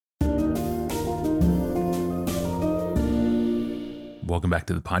welcome back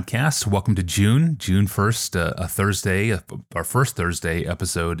to the podcast. Welcome to June 1st, a Thursday, our first Thursday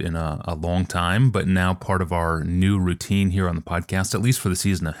episode in a long time, but now part of our new routine here on the podcast, at least for the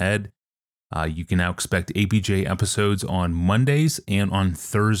season ahead. You can now expect APJ episodes on Mondays and on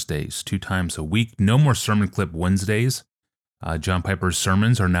Thursdays, 2 times a week. No more sermon clip Wednesdays. John Piper's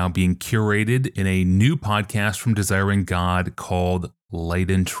sermons are now being curated in a new podcast from Desiring God called Light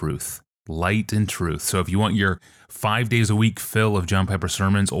and Truth. Light and Truth. So if you want your 5 days a week fill of John Piper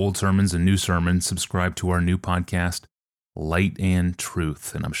sermons, old sermons and new sermons, subscribe to our new podcast, Light and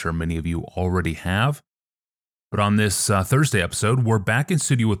Truth. And I'm sure many of you already have. But on this Thursday episode, we're back in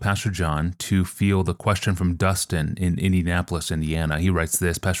studio with Pastor John to field a question from Dustin in Indianapolis, Indiana. He writes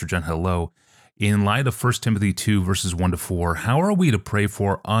this, Pastor John, hello. In light of 1 Timothy 2, verses 1-4, how are we to pray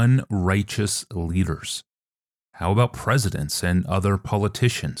for unrighteous leaders? How about presidents and other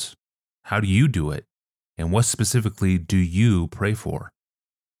politicians? How do you do it? And what specifically do you pray for?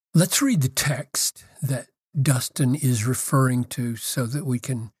 Let's read the text that Dustin is referring to so that we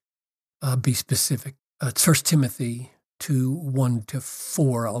can be specific. It's 1 Timothy 2,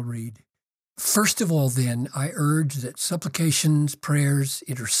 1-4, I'll read. First of all, then, I urge that supplications, prayers,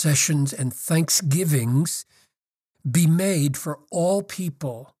 intercessions, and thanksgivings be made for all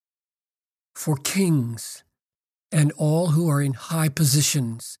people, for kings, and all who are in high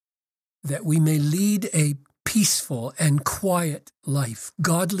positions, that we may lead a peaceful and quiet life,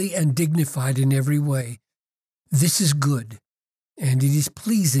 godly and dignified in every way. This is good, and it is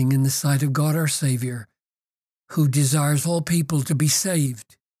pleasing in the sight of God our Savior, who desires all people to be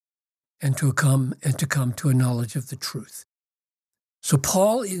saved and to come to a knowledge of the truth. So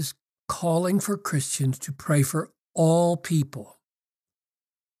Paul is calling for Christians to pray for all people.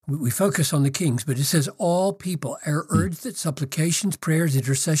 We focus on the kings, but it says all people are urged that supplications, prayers,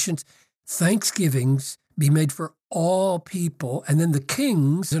 intercessions, thanksgivings be made for all people. And then the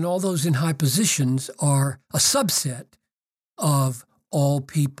kings and all those in high positions are a subset of all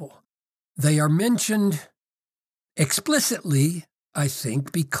people. They are mentioned explicitly, I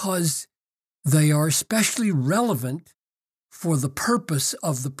think, because they are especially relevant for the purpose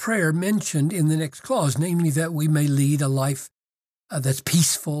of the prayer mentioned in the next clause, namely that we may lead a life that's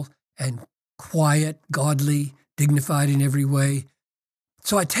peaceful and quiet, godly, dignified in every way.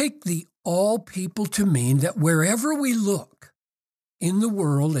 So I take the all people to mean that wherever we look in the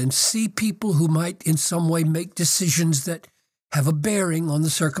world and see people who might in some way make decisions that have a bearing on the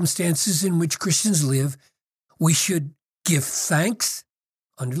circumstances in which Christians live, we should give thanks,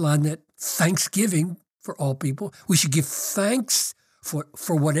 underline that, thanksgiving for all people. We should give thanks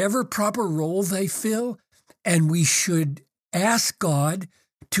for whatever proper role they fill, and we should ask God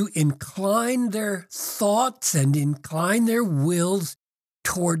to incline their thoughts and incline their wills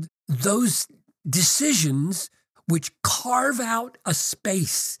toward those decisions which carve out a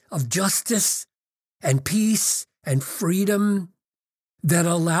space of justice and peace and freedom that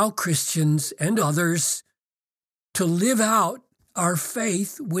allow Christians and others to live out our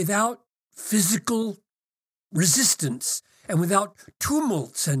faith without physical resistance and without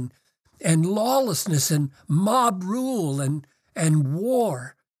tumults and lawlessness and mob rule and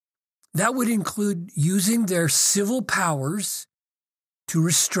war. That would include using their civil powers to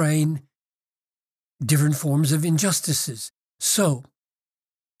restrain different forms of injustices. So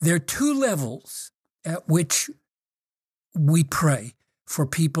there are 2 levels at which we pray for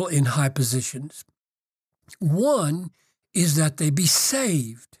people in high positions. One is that they be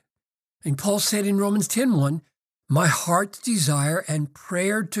saved. And Paul said in Romans 10:1, my heart's desire and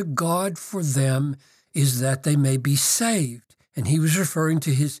prayer to God for them is that they may be saved. And he was referring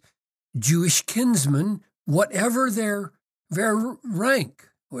to his Jewish kinsmen, whatever their rank,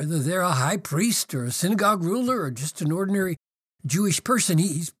 whether they're a high priest or a synagogue ruler or just an ordinary Jewish person.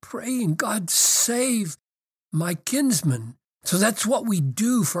 He's praying, God, save my kinsmen. So that's what we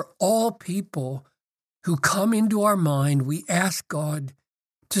do for all people who come into our mind. We ask God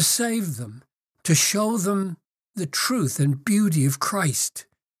to save them, to show them the truth and beauty of Christ,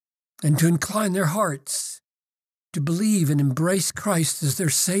 and to incline their hearts to believe and embrace Christ as their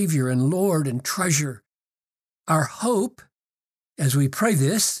Savior and Lord and treasure. Our hope, as we pray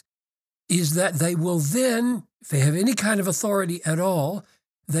this, is that they will then, if they have any kind of authority at all,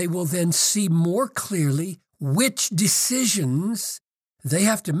 they will then see more clearly which decisions they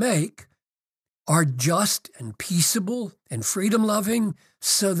have to make are just and peaceable and freedom-loving,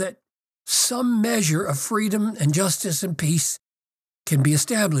 so that some measure of freedom and justice and peace can be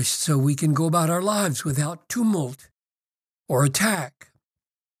established so we can go about our lives without tumult or attack.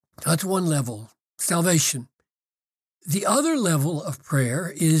 That's one level, salvation. The other level of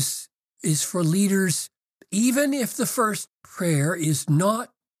prayer is for leaders even if the first prayer is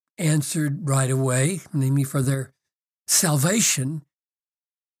not answered right away, namely for their salvation,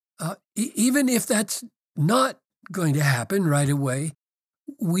 even if that's not going to happen right away,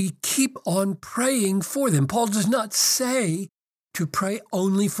 we keep on praying for them. Paul does not say to pray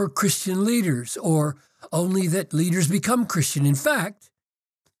only for Christian leaders or only that leaders become Christian. In fact,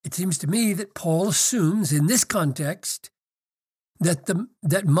 it seems to me that Paul assumes in this context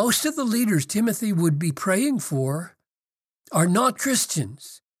that most of the leaders Timothy would be praying for are not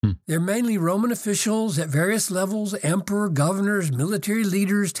Christians. They're mainly Roman officials at various levels, emperor, governors, military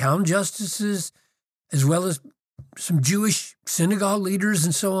leaders, town justices, as well as some Jewish synagogue leaders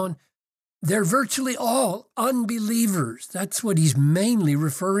and so on. They're virtually all unbelievers. That's what he's mainly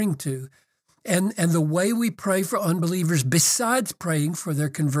referring to. And the way we pray for unbelievers, besides praying for their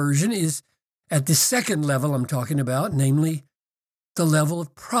conversion, is at the second level I'm talking about, namely the level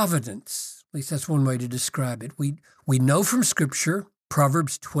of providence. At least that's one way to describe it. We know from Scripture,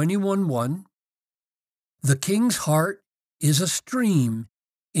 Proverbs 21:1, the king's heart is a stream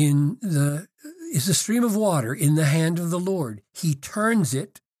of water in the hand of the Lord. He turns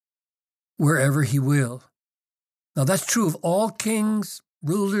it wherever he will. Now that's true of all kings,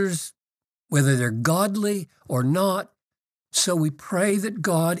 rulers, whether they're godly or not. So we pray that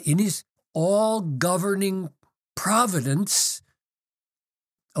God, in his all-governing providence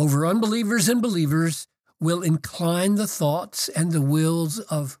over unbelievers and believers, will incline the thoughts and the wills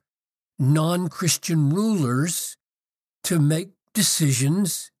of non-Christian rulers to make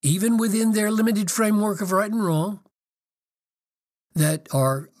decisions, even within their limited framework of right and wrong, that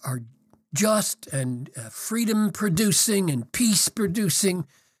are just and freedom-producing and peace-producing,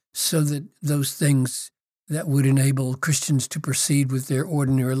 so that those things that would enable Christians to proceed with their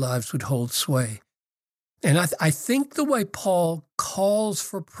ordinary lives would hold sway. And I think the way Paul calls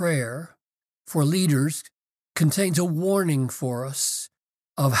for prayer for leaders contains a warning for us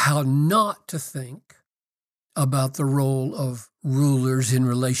of how not to think about the role of rulers in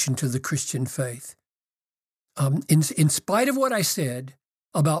relation to the Christian faith. In spite of what I said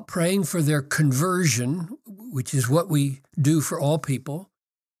about praying for their conversion, which is what we do for all people,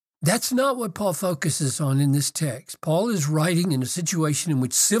 that's not what Paul focuses on in this text. Paul is writing in a situation in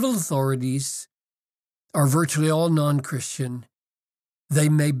which civil authorities are virtually all non-Christian. They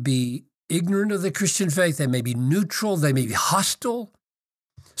may be ignorant of the Christian faith. They may be neutral. They may be hostile.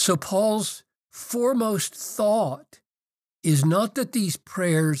 So Paul's foremost thought is not that these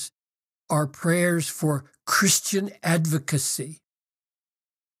prayers are prayers for Christian advocacy.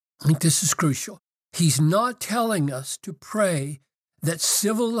 I think this is crucial. He's not telling us to pray that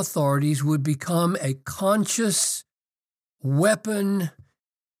civil authorities would become a conscious weapon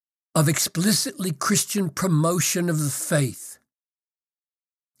of explicitly Christian promotion of the faith.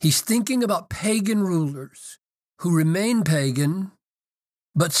 He's thinking about pagan rulers who remain pagan,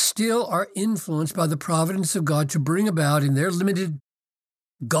 but still are influenced by the providence of God to bring about in their limited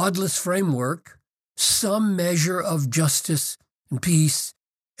godless framework some measure of justice and peace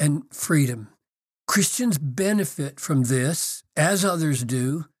and freedom. Christians benefit from this, as others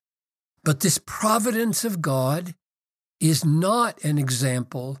do, but this providence of God is not an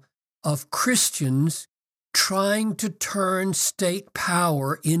example of Christians trying to turn state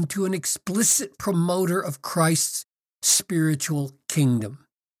power into an explicit promoter of Christ's spiritual kingdom.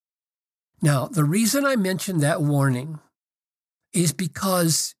 Now, the reason I mention that warning is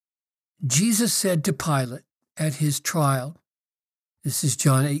because Jesus said to Pilate at his trial, this is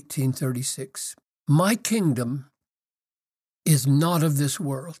John 18:36, "My kingdom is not of this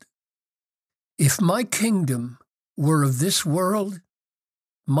world. If my kingdom were of this world,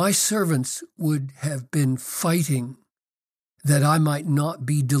 my servants would have been fighting that I might not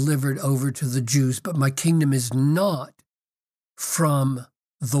be delivered over to the Jews, but my kingdom is not from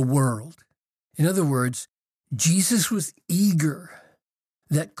the world." In other words, Jesus was eager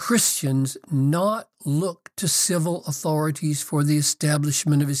that Christians not look to civil authorities for the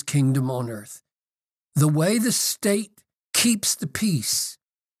establishment of his kingdom on earth. The way the state keeps the peace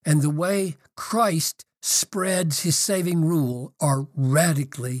and the way Christ spreads his saving rule are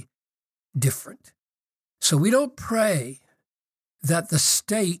radically different. So we don't pray that the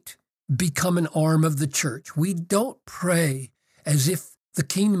state become an arm of the church. We don't pray as if the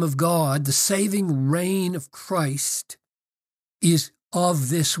kingdom of God, the saving reign of Christ, is of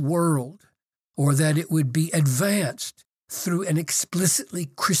this world, or that it would be advanced through an explicitly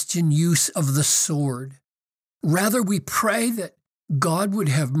Christian use of the sword. Rather, we pray that God would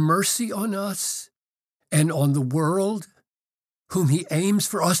have mercy on us and on the world, whom he aims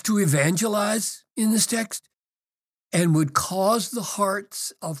for us to evangelize in this text, and would cause the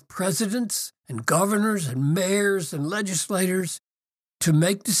hearts of presidents and governors and mayors and legislators to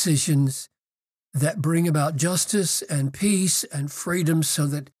make decisions that bring about justice and peace and freedom so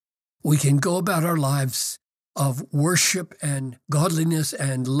that we can go about our lives of worship and godliness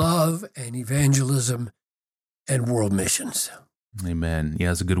and love and evangelism and world missions. Amen.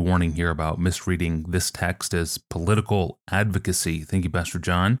 Yeah, it's a good warning here about misreading this text as political advocacy. Thank you, Pastor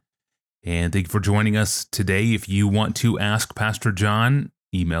John. And thank you for joining us today. If you want to ask Pastor John,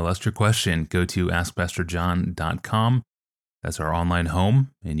 email us your question. Go to askpastorjohn.com. That's our online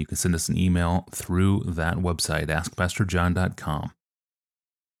home, and you can send us an email through that website, askpastorjohn.com.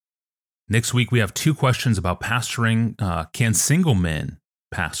 Next week, we have 2 questions about pastoring. Can single men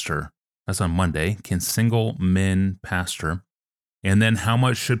pastor? That's on Monday. Can single men pastor? And then how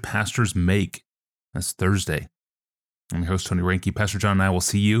much should pastors make? That's Thursday. I'm your host, Tony Reinke. Pastor John and I will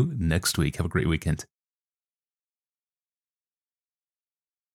see you next week. Have a great weekend.